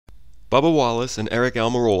Bubba Wallace and Aric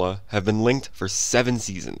Almirola have been linked for 7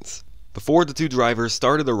 seasons. Before the two drivers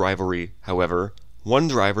started the rivalry, however, one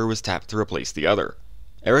driver was tapped to replace the other.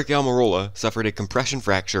 Aric Almirola suffered a compression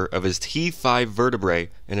fracture of his T5 vertebrae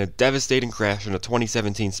in a devastating crash in a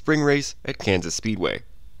 2017 spring race at Kansas Speedway.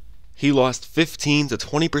 He lost 15 to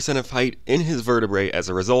 20% of height in his vertebrae as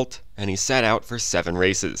a result, and he sat out for 7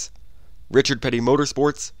 races. Richard Petty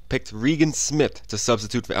Motorsports picked Regan Smith to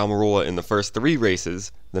substitute for Almirola in the first 3 races,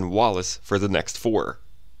 then Wallace for the next 4.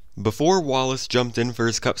 Before Wallace jumped in for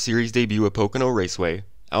his Cup Series debut at Pocono Raceway,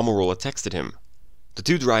 Almirola texted him. The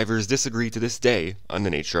two drivers disagree to this day on the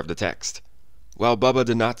nature of the text. While Bubba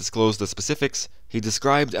did not disclose the specifics, he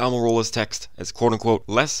described Almirola's text as quote-unquote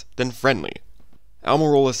less than friendly.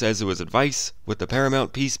 Almirola says it was advice, with the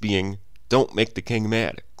paramount piece being, don't make the king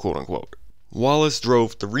mad, quote-unquote. Wallace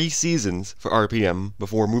drove 3 seasons for RPM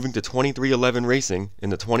before moving to 2311 Racing in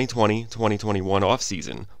the 2020-2021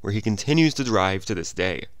 off-season, where he continues to drive to this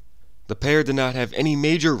day. The pair did not have any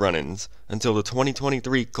major run-ins until the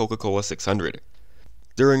 2023 Coca-Cola 600.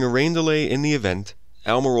 During a rain delay in the event,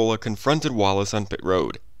 Almirola confronted Wallace on pit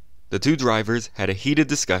road. The two drivers had a heated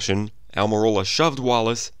discussion, Almirola shoved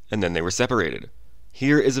Wallace, and then they were separated.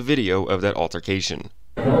 Here is a video of that altercation.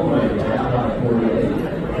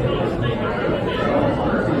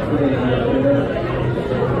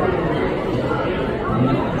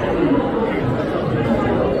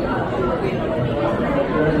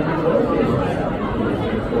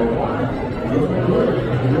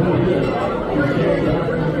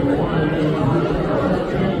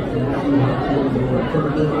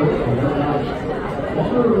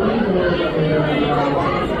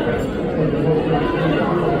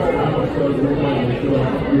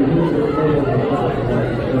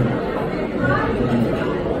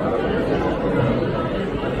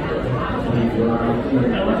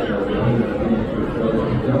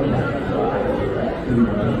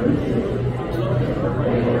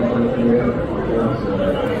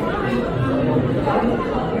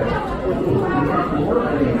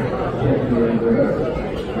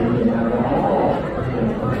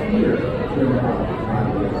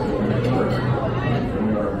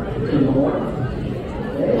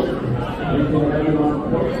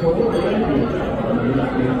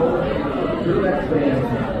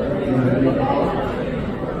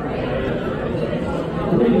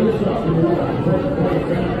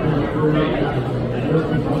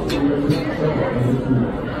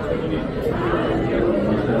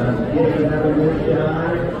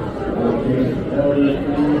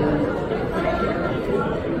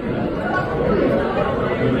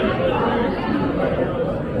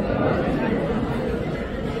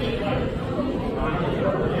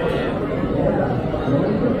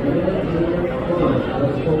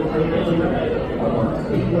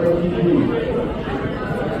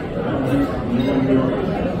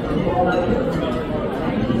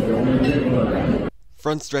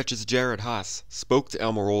 Frontstretch's Jared Haas spoke to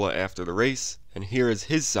Almirola after the race, and here is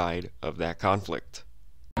his side of that conflict.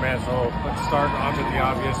 Man, so let's start on with the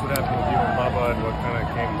obvious. What happened with you and Bubba, and what kind of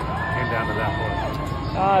came down to that point?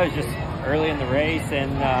 It was just early in the race,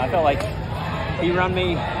 and I felt like he run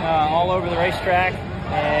me all over the racetrack,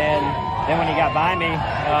 and then when he got by me, he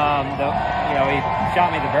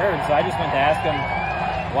shot me the bird. So I just went to ask him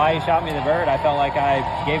why he shot me the bird. I felt like I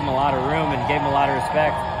gave him a lot of room and gave him a lot of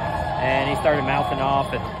respect. And he started mouthing off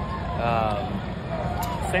and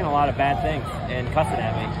saying a lot of bad things and cussing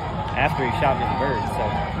at me after he shot me the bird. So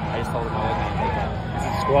I just told him I wasn't going to take that. Is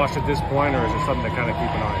it squashed at this point, or is it something to kind of keep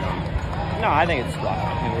an eye on? No, I think it's squashed.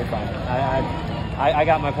 I mean, we're fine. I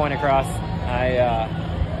got my point across.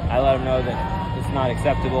 I let him know that it's not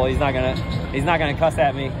acceptable. He's not gonna cuss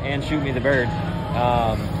at me and shoot me the bird.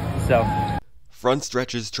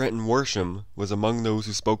 Frontstretch's Trenton Worsham was among those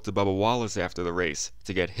who spoke to Bubba Wallace after the race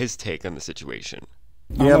to get his take on the situation.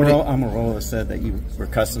 Yeah, Almirola said that you were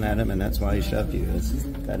cussing at him and that's why he shoved you. Is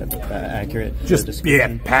that accurate? Just,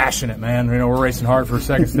 passionate, man. You know, we're racing hard for a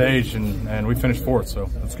second stage, and we finished 4th, so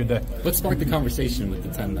it's a good day. What sparked the conversation with the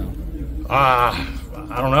 10, though? I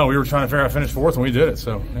don't know. We were trying to figure out how to finish 4th, and we did it,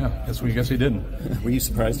 so, yeah, guess he didn't. Were you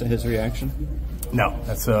surprised at his reaction? No.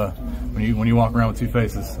 That's when you walk around with 2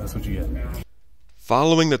 faces, that's what you get.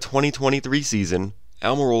 Following the 2023 season,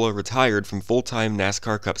 Almirola retired from full-time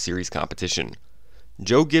NASCAR Cup Series competition.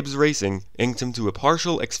 Joe Gibbs Racing inked him to a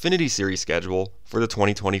partial Xfinity Series schedule for the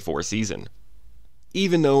 2024 season.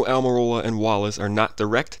 Even though Almirola and Wallace are not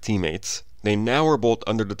direct teammates, they now are both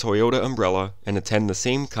under the Toyota umbrella and attend the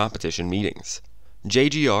same competition meetings.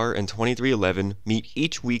 JGR and 2311 meet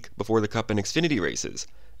each week before the Cup and Xfinity races,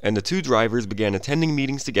 and the two drivers began attending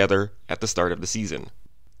meetings together at the start of the season.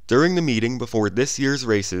 During the meeting before this year's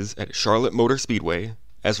races at Charlotte Motor Speedway,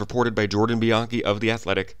 as reported by Jordan Bianchi of The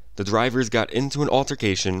Athletic, the drivers got into an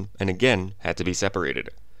altercation and again had to be separated.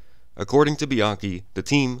 According to Bianchi, the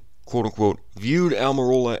team, quote-unquote, viewed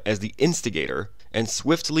Almirola as the instigator and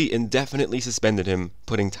swiftly indefinitely suspended him,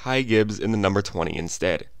 putting Ty Gibbs in the number 20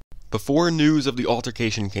 instead. Before news of the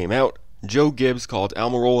altercation came out, Joe Gibbs called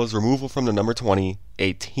Almirola's removal from the number 20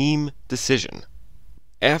 a team decision.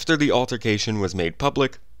 After the altercation was made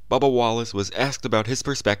public, Bubba Wallace was asked about his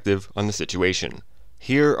perspective on the situation.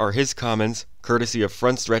 Here are his comments, courtesy of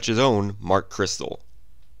Frontstretch's own Mark Crystal.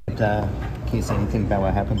 Can you say anything about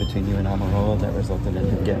what happened between you and Almirola that resulted in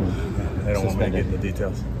him getting They don't want me to suspended? get into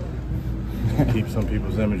details. Keep some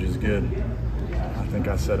people's images good. I think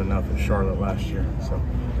I said enough at Charlotte last year. So,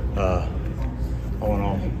 all in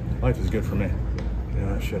all, life is good for me. You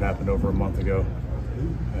know, that shit happened over a month ago,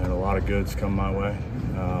 and a lot of good's come my way,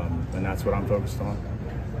 and that's what I'm focused on.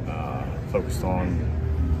 Focused on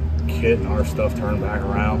getting our stuff turned back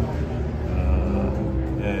around,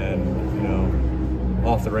 and you know,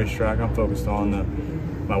 off the racetrack, I'm focused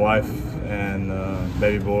on my wife and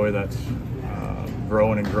baby boy that's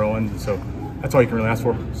growing and growing. So that's all you can really ask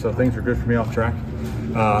for. So things are good for me off track.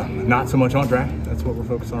 Not so much on track. That's what we're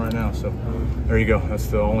focused on right now. So there you go. That's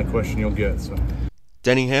the only question you'll get. So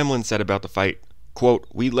Denny Hamlin said about the fight, quote,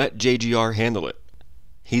 "We let JGR handle it."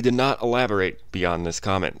 He did not elaborate beyond this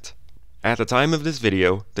comment. At the time of this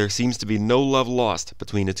video, there seems to be no love lost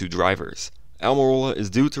between the two drivers. Almirola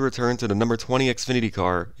is due to return to the number 20 Xfinity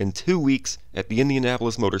car in 2 weeks at the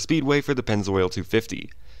Indianapolis Motor Speedway for the Pennzoil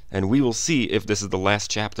 250, and we will see if this is the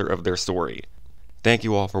last chapter of their story. Thank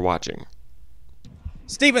you all for watching.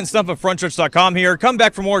 Steven Stump of FrontStretch.com here. Come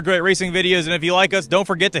back for more great racing videos, and if you like us, don't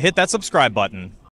forget to hit that subscribe button.